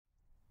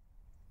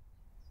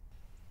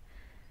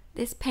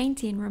This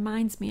painting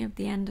reminds me of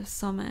the end of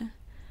summer,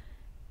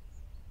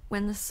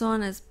 when the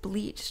sun has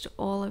bleached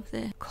all of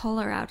the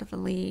colour out of the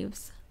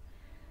leaves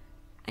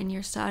and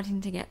you're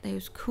starting to get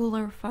those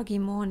cooler, foggy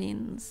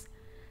mornings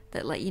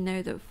that let you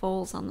know that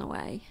fall's on the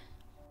way.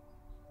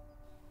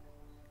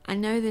 I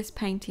know this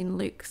painting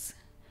looks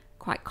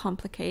quite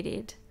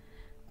complicated,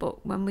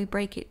 but when we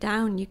break it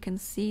down you can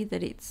see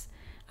that it's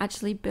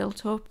actually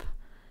built up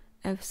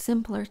of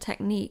simpler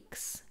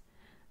techniques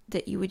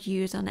that you would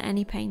use on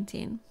any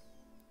painting.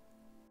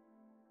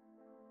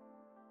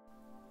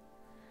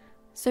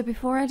 So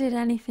before I did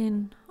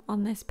anything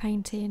on this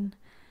painting,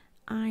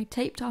 I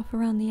taped off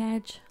around the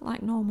edge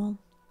like normal,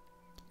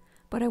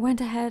 but I went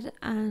ahead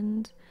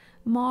and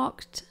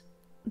marked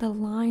the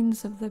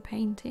lines of the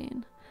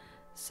painting.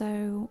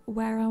 So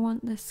where I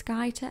want the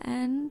sky to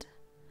end,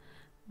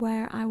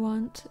 where I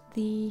want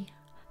the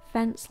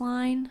fence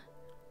line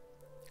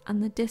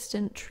and the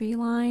distant tree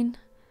line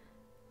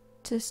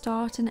to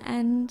start and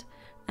end,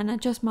 and I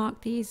just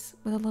marked these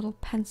with a little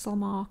pencil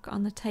mark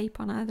on the tape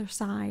on either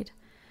side.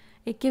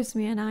 It gives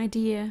me an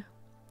idea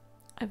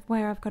of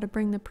where I've got to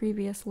bring the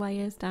previous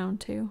layers down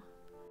to.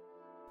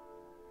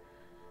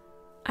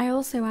 I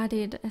also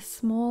added a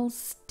small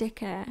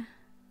sticker.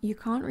 You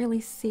can't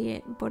really see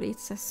it, but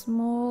it's a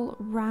small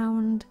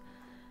round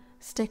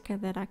sticker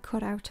that I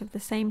cut out of the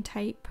same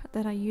tape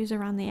that I use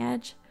around the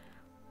edge,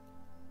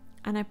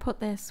 and I put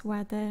this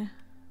where the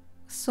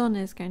sun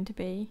is going to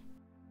be.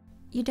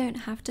 You don't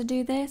have to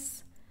do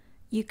this.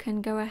 You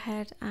can go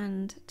ahead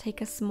and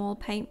take a small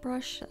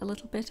paintbrush, a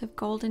little bit of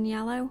golden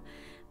yellow,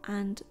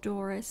 and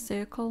draw a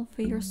circle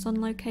for your sun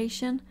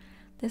location.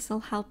 This will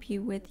help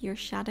you with your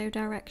shadow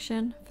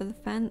direction for the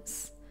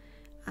fence,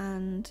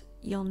 and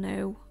you'll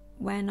know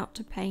where not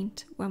to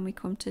paint when we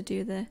come to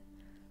do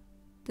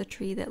the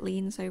tree that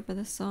leans over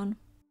the sun.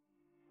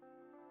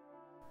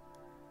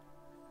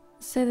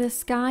 So the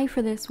sky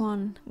for this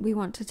one, we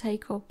want to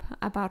take up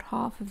about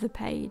half of the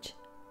page.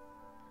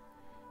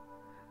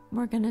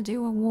 We're going to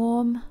do a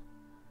warm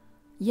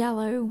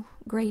yellow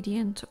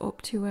gradient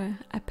up to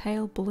a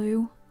pale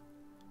blue,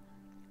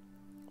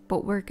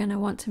 but we're going to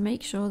want to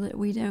make sure that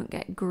we don't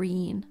get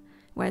green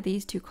where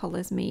these two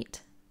colours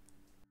meet.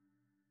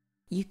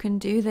 You can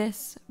do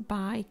this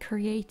by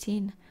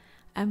creating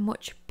a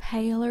much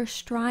paler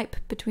stripe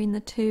between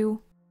the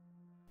two.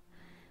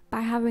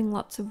 By having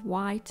lots of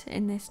white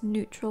in this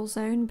neutral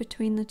zone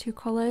between the two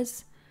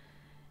colours,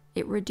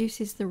 it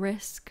reduces the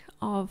risk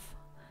of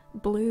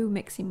blue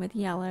mixing with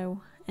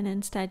yellow, and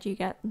instead you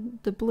get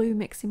the blue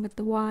mixing with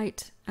the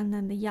white and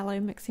then the yellow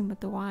mixing with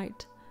the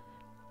white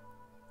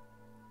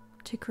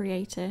to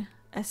create a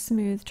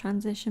smooth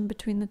transition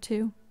between the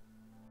two.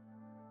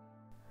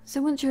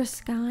 So once your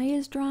sky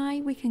is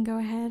dry, we can go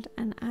ahead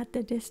and add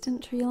the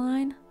distant tree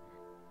line.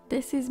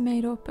 This is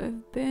made up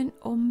of burnt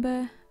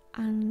umber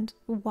and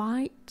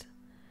white.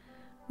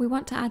 We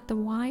want to add the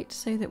white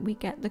so that we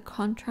get the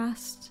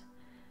contrast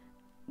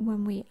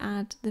when we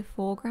add the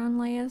foreground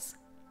layers,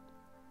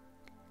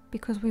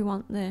 because we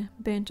want the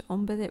burnt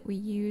umber that we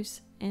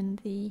use in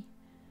the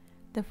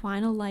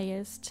final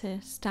layers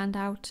to stand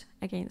out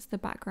against the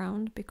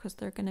background, because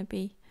they're going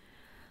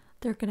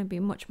to be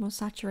much more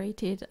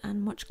saturated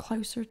and much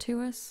closer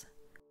to us.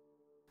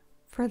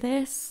 For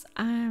this,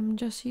 I'm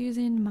just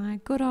using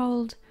my good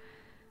old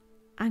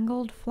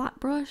angled flat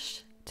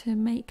brush to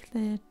make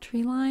the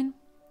tree line.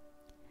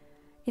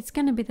 It's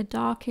going to be the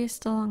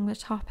darkest along the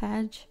top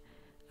edge,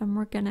 and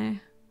we're going to,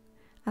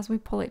 as we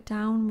pull it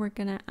down, we're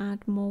going to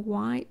add more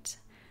white,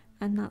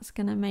 and that's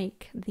going to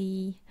make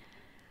the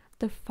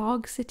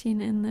fog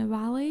sitting in the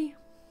valley.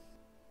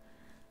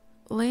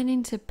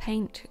 Learning to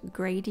paint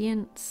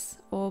gradients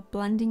or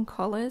blending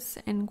colours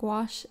in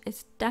gouache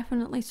is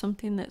definitely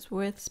something that's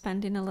worth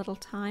spending a little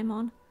time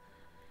on.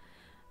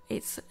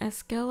 It's a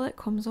skill that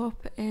comes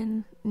up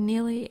in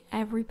nearly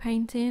every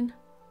painting,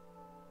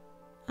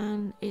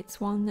 and it's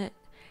one that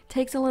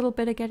takes a little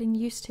bit of getting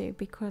used to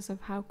because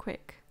of how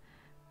quick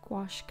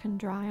gouache can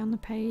dry on the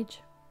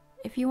page.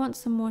 If you want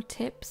some more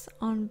tips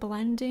on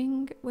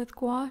blending with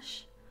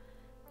gouache,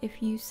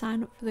 if you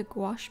sign up for the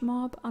gouache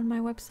mob on my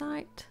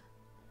website,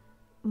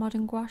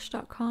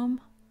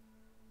 moderngouache.com,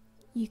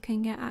 you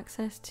can get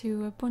access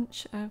to a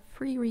bunch of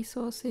free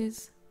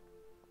resources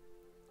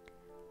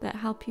that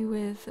help you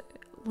with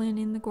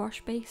learning the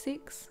gouache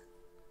basics.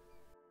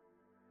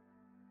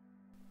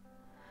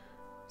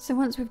 So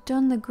once we've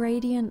done the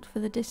gradient for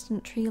the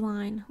distant tree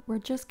line, we're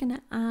just going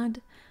to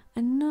add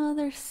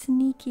another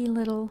sneaky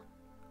little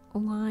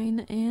line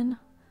in,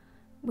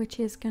 which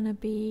is going to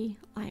be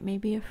like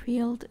maybe a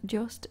field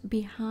just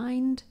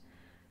behind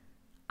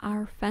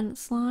our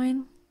fence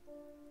line.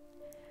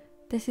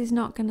 This is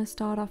not going to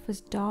start off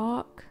as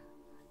dark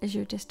as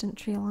your distant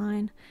tree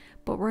line,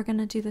 but we're going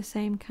to do the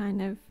same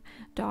kind of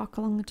dark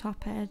along the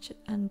top edge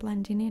and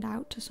blending it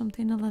out to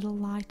something a little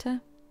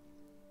lighter.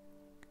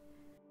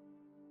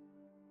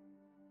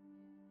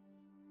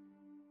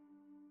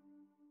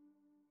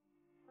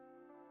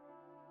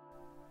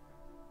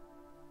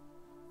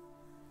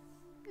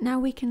 Now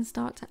we can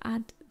start to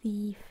add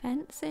the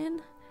fence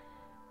in.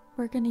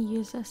 We're going to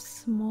use a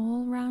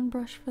small round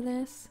brush for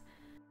this.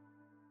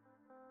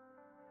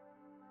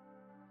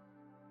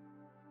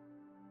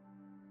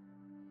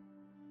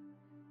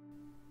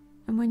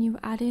 And when you've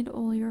added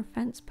all your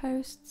fence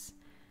posts,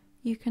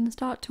 you can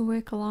start to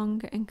work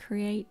along and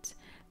create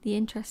the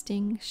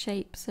interesting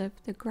shapes of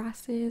the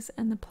grasses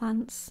and the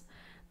plants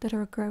that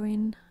are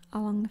growing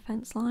along the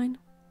fence line.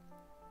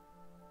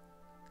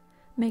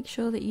 Make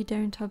sure that you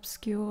don't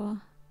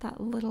obscure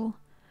that little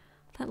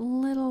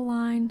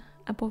line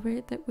above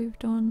it that we've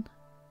done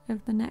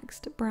of the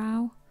next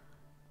brow.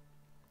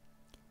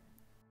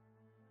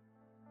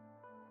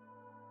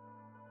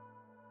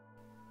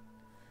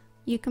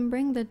 You can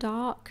bring the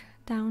dark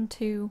down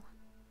to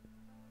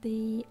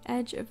the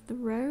edge of the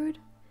road.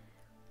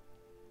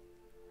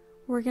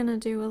 We're gonna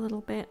do a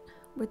little bit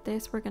with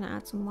this, we're gonna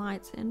add some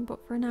lights in,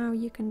 but for now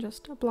you can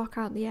just block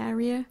out the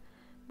area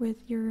with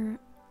your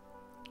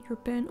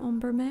burnt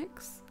umber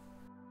mix.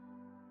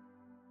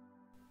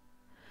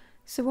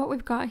 So what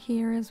we've got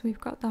here is we've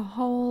got the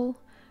whole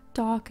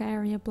dark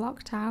area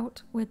blocked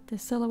out with the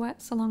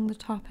silhouettes along the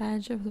top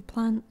edge of the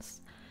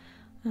plants,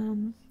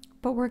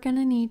 but we're going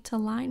to need to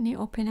lighten it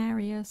up in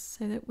areas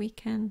so that we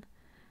can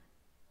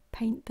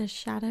paint the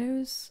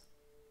shadows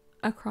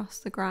across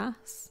the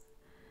grass.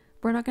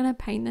 We're not going to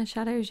paint the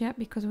shadows yet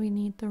because we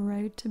need the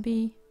road to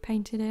be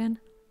painted in,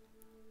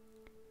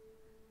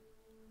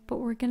 but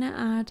we're going to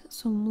add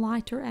some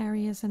lighter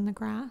areas in the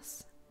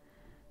grass.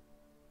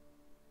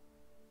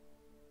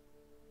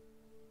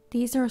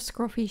 These are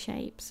scruffy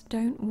shapes,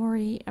 don't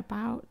worry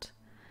about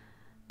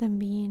them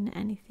being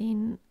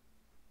anything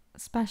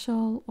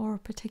special or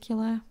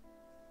particular.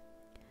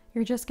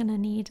 You're just going to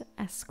need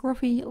a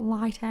scruffy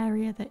light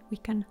area that we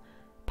can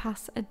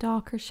pass a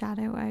darker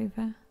shadow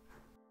over.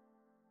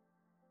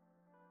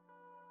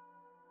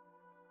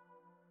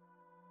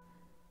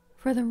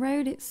 For the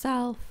road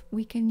itself,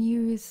 we can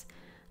use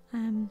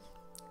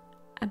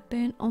a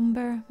burnt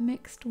umber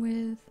mixed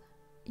with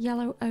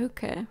yellow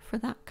ochre for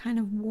that kind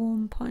of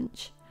warm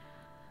punch.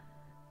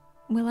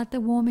 We'll add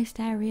the warmest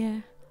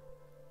area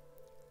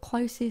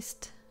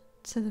closest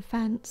to the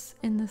fence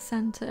in the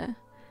centre,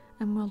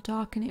 and we'll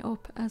darken it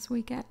up as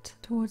we get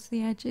towards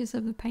the edges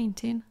of the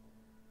painting.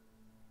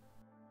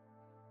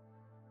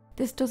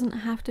 This doesn't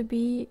have to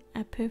be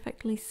a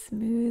perfectly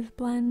smooth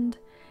blend.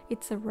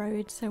 It's a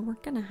road, so we're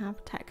gonna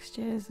have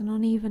textures and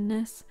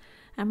unevenness,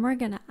 and we're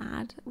gonna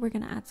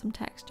add some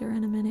texture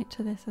in a minute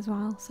to this as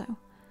well. So,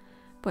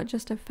 but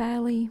just a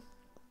fairly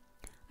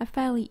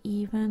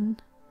even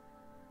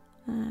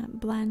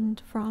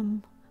blend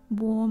from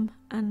warm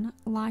and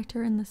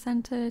lighter in the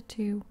center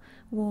to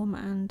warm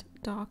and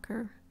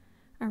darker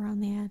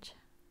around the edge.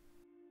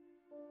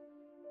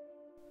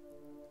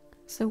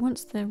 So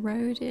once the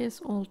road is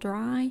all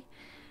dry,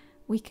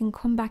 we can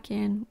come back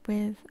in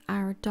with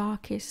our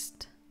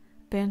darkest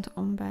burnt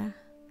umber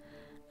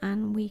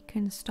and we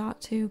can start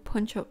to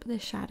punch up the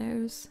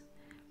shadows.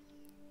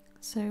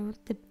 So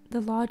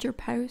the larger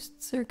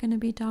posts are going to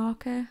be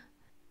darker,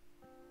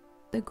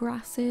 the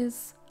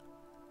grasses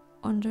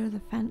under the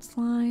fence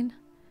line,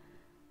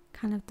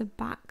 kind of the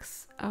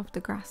backs of the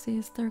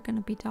grasses, they're going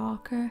to be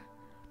darker,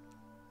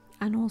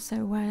 and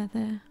also where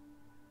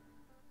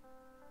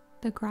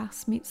the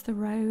grass meets the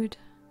road,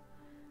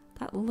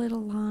 that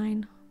little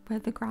line where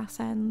the grass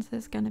ends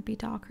is going to be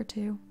darker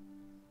too.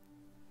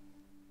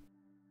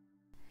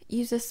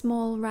 Use a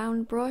small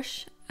round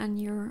brush and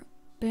your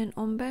burnt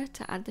umber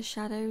to add the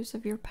shadows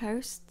of your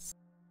posts,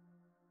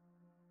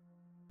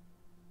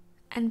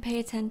 and pay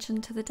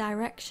attention to the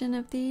direction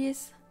of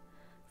these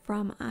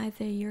from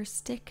either your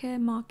sticker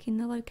marking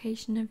the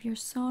location of your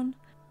sun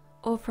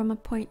or from a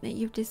point that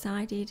you've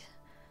decided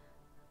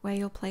where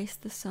you'll place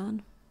the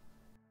sun.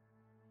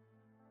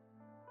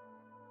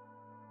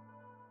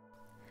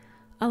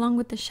 Along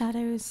with the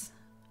shadows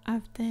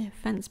of the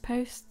fence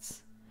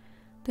posts,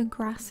 the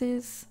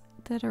grasses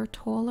that are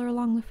taller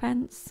along the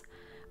fence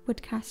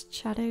would cast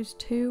shadows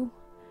too,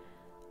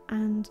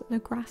 and the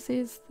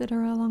grasses that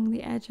are along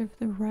the edge of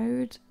the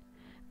road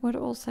would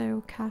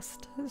also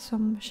cast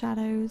some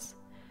shadows,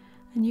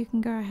 and you can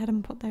go ahead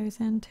and put those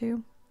in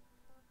too.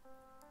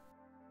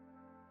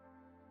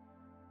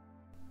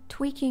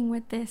 Tweaking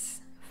with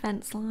this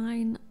fence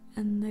line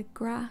and the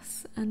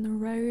grass and the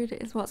road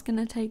is what's going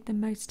to take the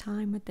most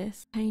time with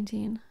this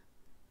painting,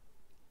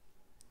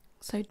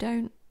 so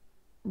don't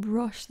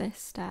rush this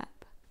step.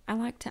 I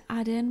like to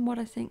add in what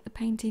I think the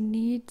painting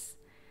needs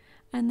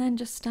and then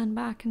just stand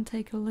back and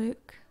take a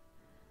look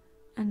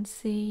and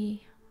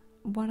see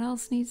what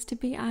else needs to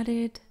be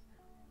added,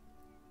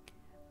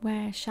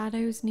 where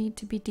shadows need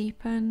to be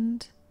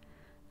deepened,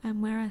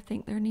 and where I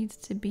think there needs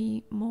to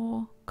be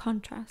more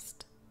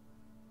contrast.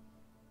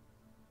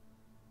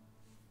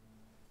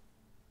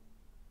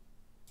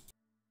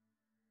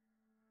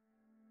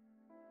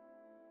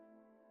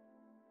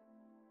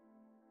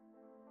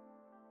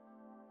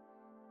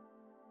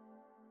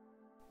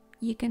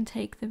 You can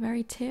take the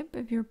very tip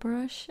of your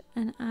brush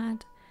and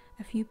add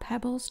a few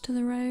pebbles to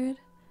the road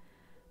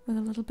with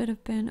a little bit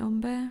of burnt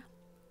umber,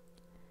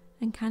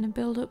 and kind of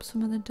build up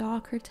some of the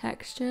darker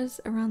textures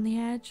around the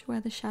edge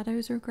where the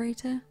shadows are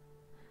greater.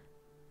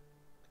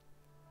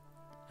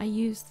 I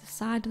use the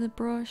side of the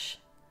brush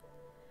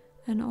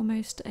and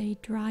almost a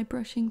dry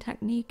brushing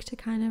technique to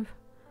kind of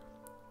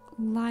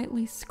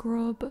lightly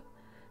scrub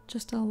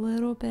just a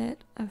little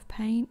bit of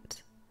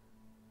paint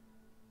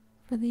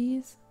for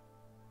these.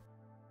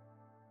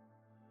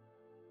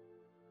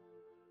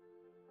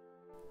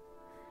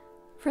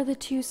 For the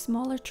two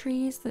smaller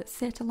trees that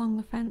sit along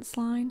the fence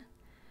line,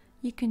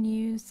 you can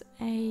use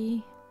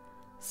a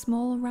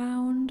small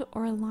round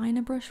or a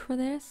liner brush for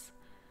this.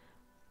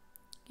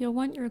 You'll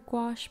want your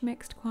gouache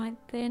mixed quite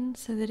thin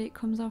so that it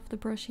comes off the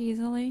brush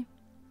easily.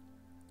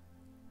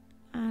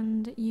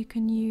 And you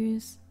can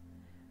use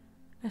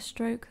a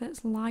stroke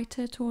that's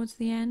lighter towards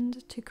the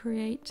end to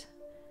create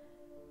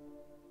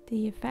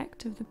the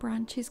effect of the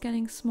branches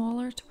getting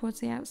smaller towards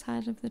the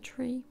outside of the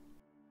tree.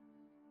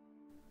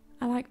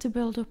 I like to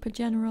build up a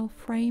general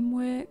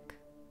framework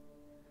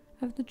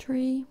of the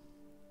tree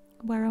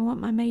where I want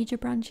my major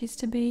branches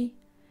to be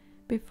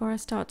before I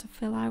start to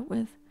fill out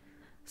with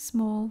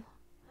small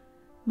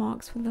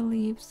marks for the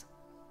leaves.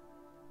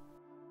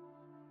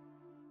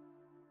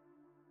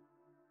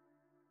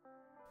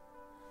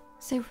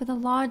 So for the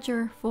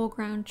larger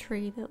foreground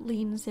tree that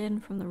leans in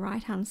from the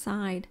right hand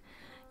side,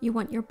 you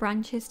want your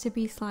branches to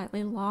be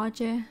slightly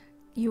larger.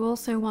 You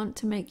also want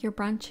to make your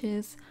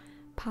branches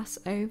pass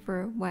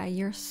over where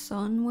your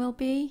sun will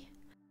be.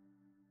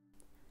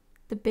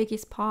 The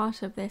biggest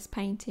part of this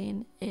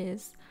painting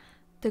is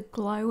the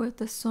glow of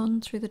the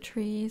sun through the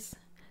trees,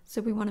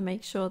 so we want to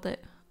make sure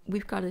that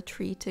we've got a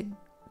tree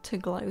to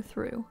glow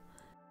through.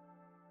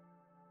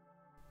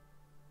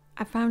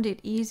 I found it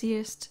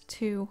easiest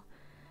to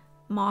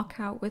mark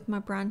out with my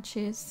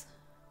branches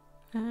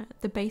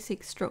the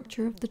basic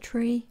structure of the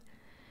tree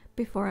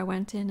before I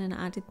went in and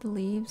added the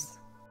leaves.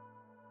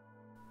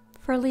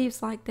 For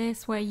leaves like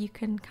this where you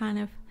can kind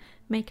of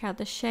make out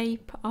the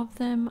shape of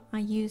them, I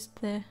used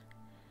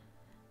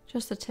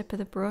just the tip of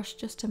the brush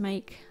just to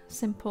make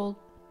simple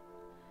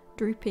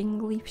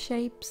drooping leaf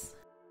shapes.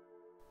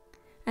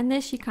 And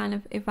this you kind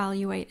of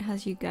evaluate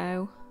as you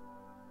go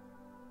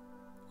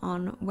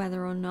on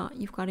whether or not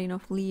you've got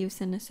enough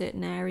leaves in a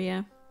certain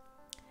area,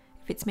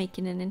 if it's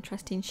making an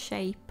interesting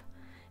shape,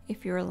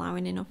 if you're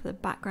allowing enough of the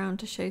background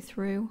to show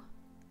through,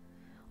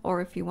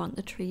 or if you want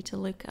the tree to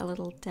look a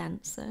little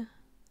denser.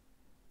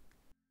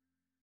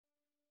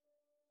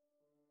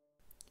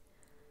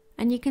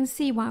 And you can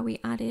see why we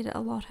added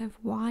a lot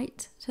of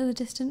white to the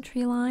distant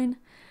tree line,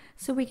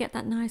 so we get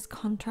that nice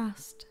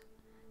contrast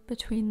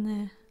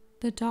between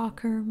the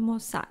darker, more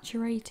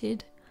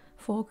saturated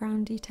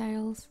foreground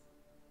details.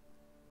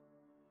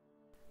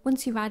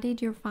 Once you've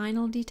added your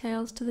final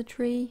details to the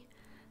tree,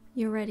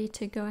 you're ready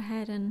to go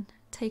ahead and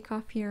take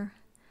off your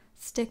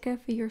sticker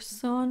for your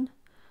sun,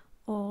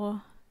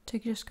 or to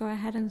just go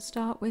ahead and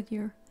start with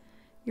your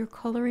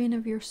colouring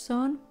of your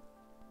sun.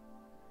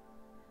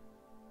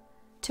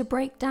 To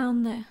break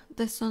down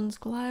the sun's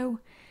glow,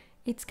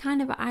 it's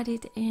kind of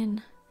added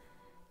in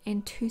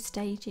two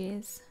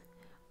stages.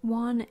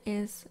 One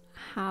is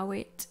how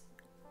it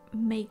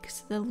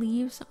makes the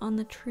leaves on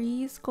the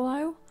trees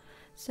glow.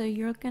 So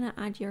you're going to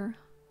add your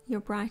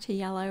brighter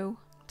yellow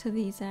to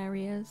these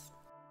areas.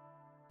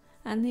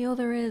 And the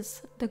other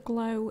is the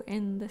glow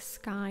in the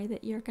sky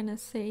that you're going to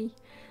see.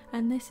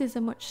 And this is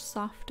a much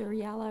softer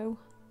yellow,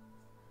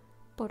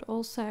 but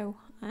also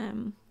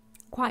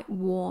quite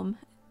warm,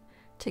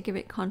 to give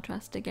it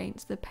contrast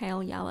against the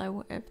pale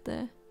yellow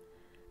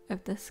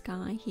of the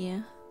sky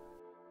here.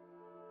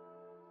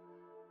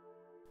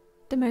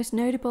 The most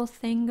notable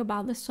thing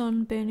about the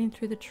sun burning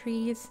through the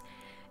trees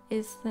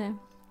is the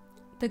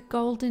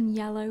golden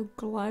yellow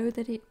glow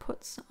that it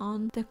puts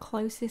on the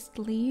closest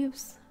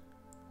leaves.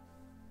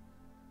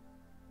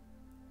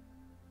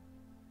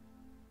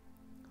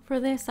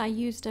 For this I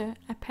used a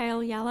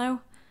pale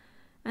yellow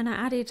and I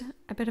added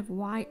a bit of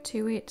white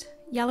to it.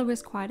 Yellow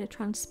is quite a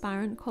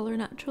transparent colour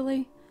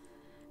naturally,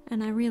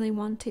 and I really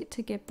want it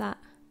to give that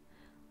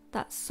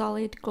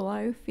solid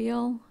glow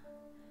feel.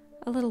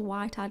 A little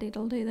white added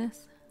will do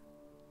this.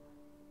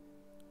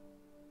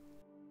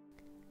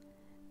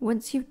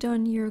 Once you've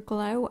done your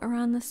glow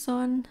around the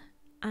sun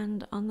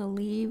and on the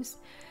leaves,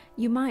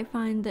 you might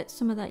find that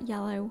some of that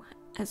yellow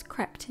has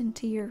crept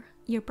into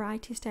your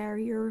brightest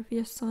area of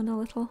your sun a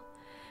little,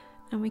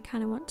 and we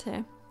kind of want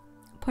to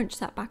punch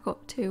that back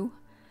up to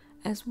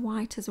as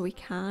white as we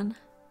can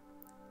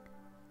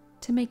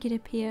to make it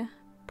appear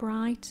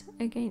bright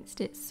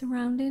against its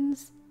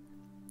surroundings.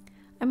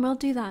 And we'll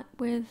do that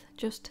with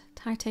just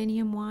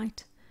titanium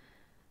white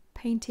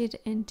painted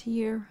into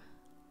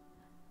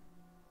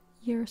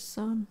your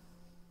sun.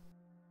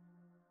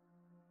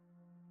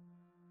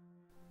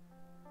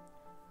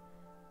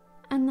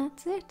 And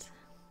that's it.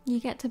 You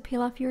get to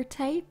peel off your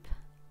tape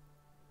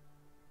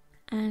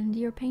and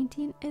your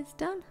painting is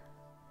done.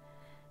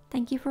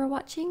 Thank you for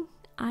watching.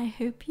 I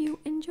hope you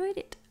enjoyed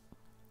it.